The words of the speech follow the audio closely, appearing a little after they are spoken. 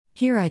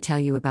Here I tell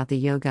you about the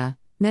yoga,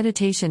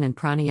 meditation, and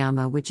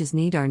pranayama which is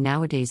need our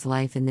nowadays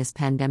life in this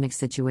pandemic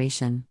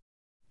situation.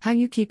 How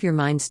you keep your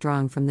mind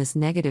strong from this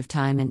negative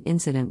time and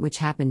incident which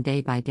happen day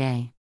by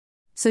day.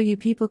 So you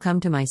people come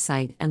to my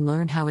site and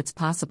learn how it's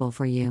possible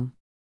for you.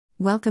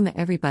 Welcome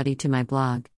everybody to my blog.